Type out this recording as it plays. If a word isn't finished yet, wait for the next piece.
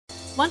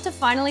Want to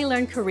finally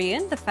learn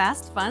Korean the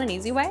fast, fun, and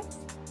easy way?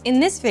 In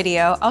this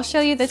video, I'll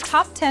show you the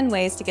top 10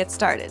 ways to get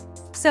started.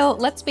 So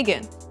let's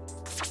begin.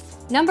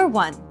 Number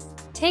 1.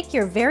 Take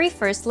your very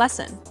first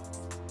lesson.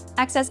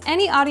 Access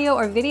any audio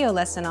or video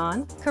lesson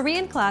on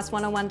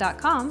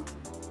KoreanClass101.com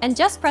and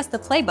just press the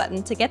play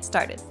button to get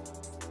started.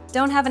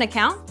 Don't have an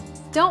account?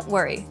 Don't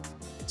worry.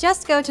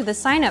 Just go to the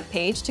sign up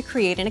page to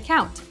create an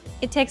account.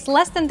 It takes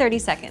less than 30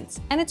 seconds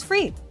and it's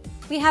free.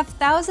 We have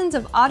thousands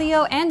of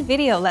audio and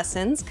video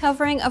lessons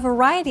covering a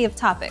variety of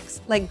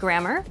topics like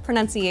grammar,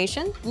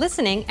 pronunciation,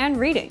 listening, and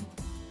reading.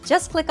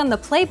 Just click on the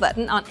play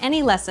button on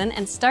any lesson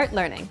and start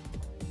learning.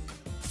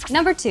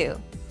 Number 2.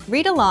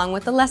 Read along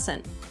with the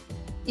lesson.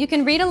 You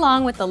can read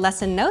along with the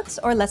lesson notes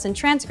or lesson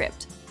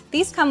transcript.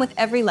 These come with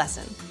every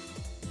lesson.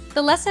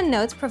 The lesson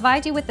notes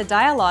provide you with the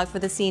dialogue for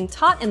the scene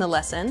taught in the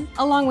lesson,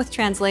 along with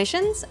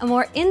translations, a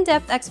more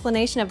in-depth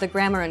explanation of the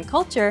grammar and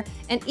culture,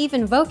 and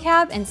even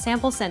vocab and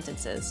sample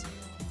sentences.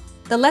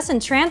 The lesson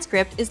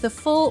transcript is the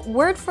full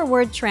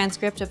word-for-word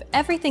transcript of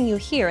everything you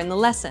hear in the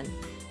lesson.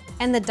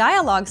 And the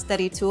dialogue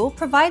study tool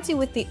provides you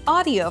with the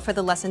audio for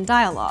the lesson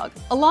dialogue,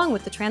 along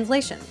with the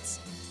translations.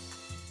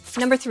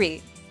 Number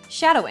 3.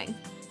 Shadowing.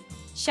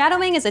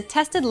 Shadowing is a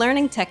tested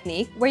learning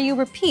technique where you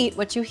repeat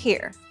what you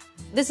hear.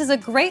 This is a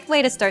great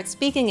way to start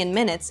speaking in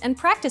minutes and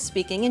practice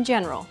speaking in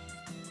general.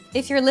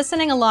 If you're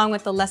listening along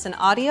with the lesson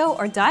audio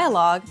or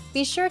dialogue,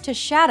 be sure to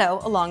shadow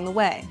along the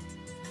way.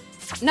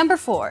 Number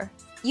 4.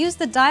 Use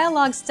the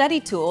dialogue study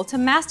tool to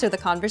master the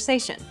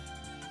conversation.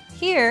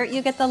 Here,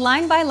 you get the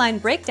line-by-line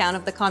breakdown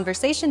of the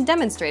conversation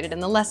demonstrated in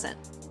the lesson.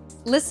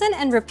 Listen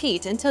and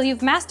repeat until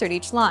you've mastered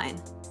each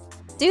line.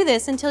 Do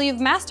this until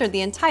you've mastered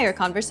the entire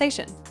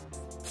conversation.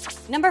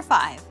 Number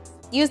 5.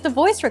 Use the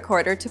voice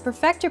recorder to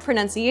perfect your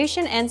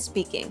pronunciation and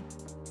speaking.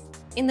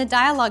 In the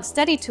dialogue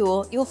study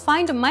tool, you'll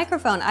find a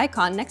microphone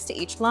icon next to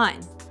each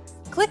line.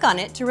 Click on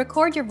it to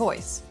record your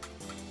voice.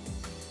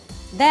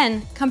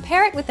 Then,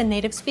 compare it with the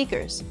native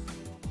speakers.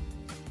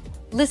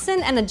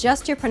 Listen and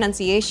adjust your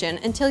pronunciation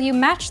until you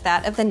match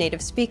that of the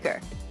native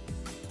speaker.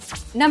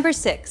 Number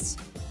 6.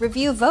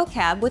 Review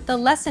vocab with the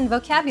lesson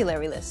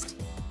vocabulary list.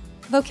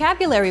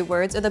 Vocabulary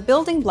words are the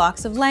building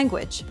blocks of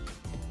language.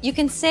 You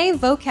can save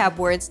vocab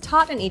words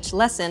taught in each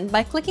lesson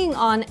by clicking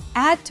on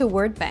Add to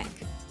Word Bank.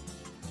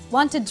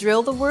 Want to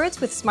drill the words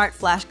with smart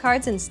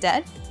flashcards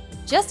instead?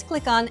 Just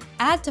click on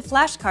Add to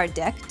Flashcard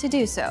Deck to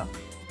do so.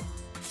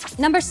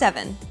 Number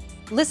 7.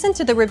 Listen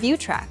to the review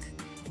track.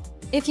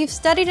 If you've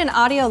studied an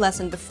audio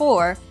lesson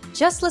before,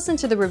 just listen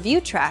to the review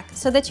track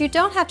so that you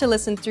don't have to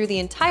listen through the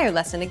entire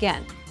lesson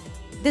again.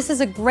 This is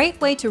a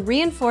great way to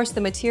reinforce the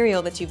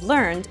material that you've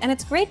learned, and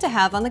it's great to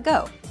have on the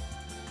go.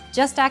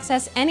 Just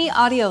access any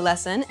audio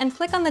lesson and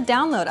click on the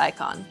download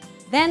icon.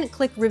 Then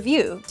click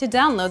Review to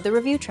download the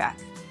review track.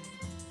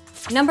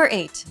 Number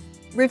 8.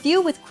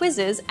 Review with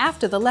quizzes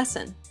after the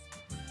lesson.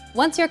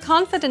 Once you're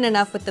confident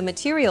enough with the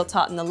material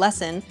taught in the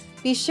lesson,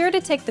 be sure to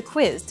take the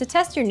quiz to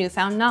test your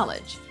newfound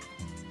knowledge.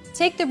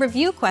 Take the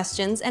review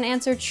questions and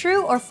answer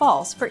true or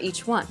false for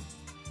each one.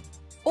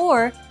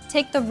 Or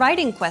take the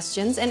writing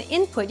questions and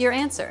input your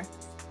answer.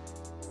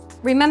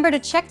 Remember to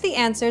check the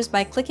answers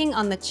by clicking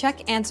on the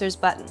Check Answers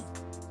button.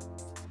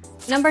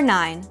 Number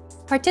 9.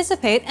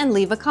 Participate and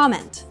leave a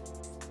comment.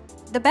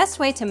 The best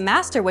way to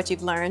master what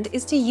you've learned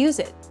is to use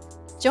it.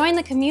 Join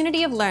the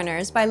community of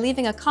learners by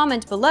leaving a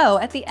comment below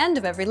at the end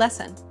of every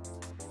lesson.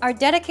 Our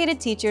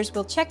dedicated teachers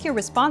will check your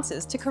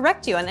responses to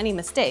correct you on any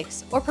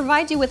mistakes or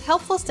provide you with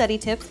helpful study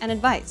tips and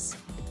advice.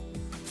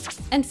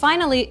 And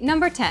finally,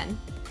 number 10.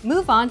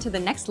 Move on to the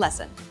next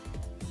lesson.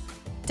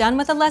 Done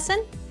with a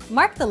lesson?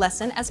 Mark the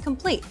lesson as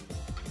complete.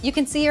 You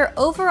can see your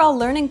overall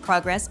learning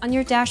progress on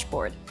your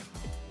dashboard.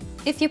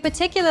 If you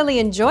particularly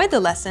enjoyed the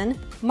lesson,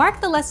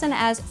 mark the lesson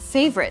as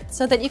Favorite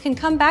so that you can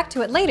come back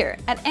to it later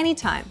at any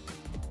time.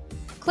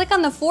 Click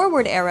on the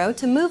forward arrow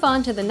to move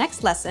on to the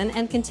next lesson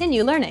and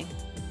continue learning.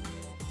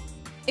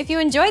 If you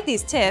enjoyed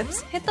these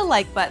tips, hit the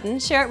like button,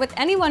 share it with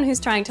anyone who's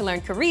trying to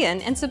learn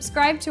Korean, and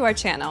subscribe to our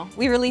channel.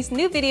 We release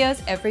new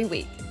videos every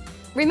week.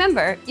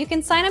 Remember, you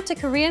can sign up to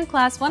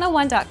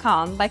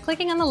KoreanClass101.com by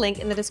clicking on the link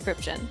in the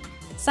description.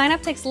 Sign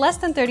up takes less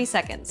than 30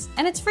 seconds,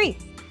 and it's free.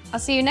 I'll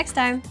see you next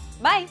time.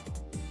 Bye!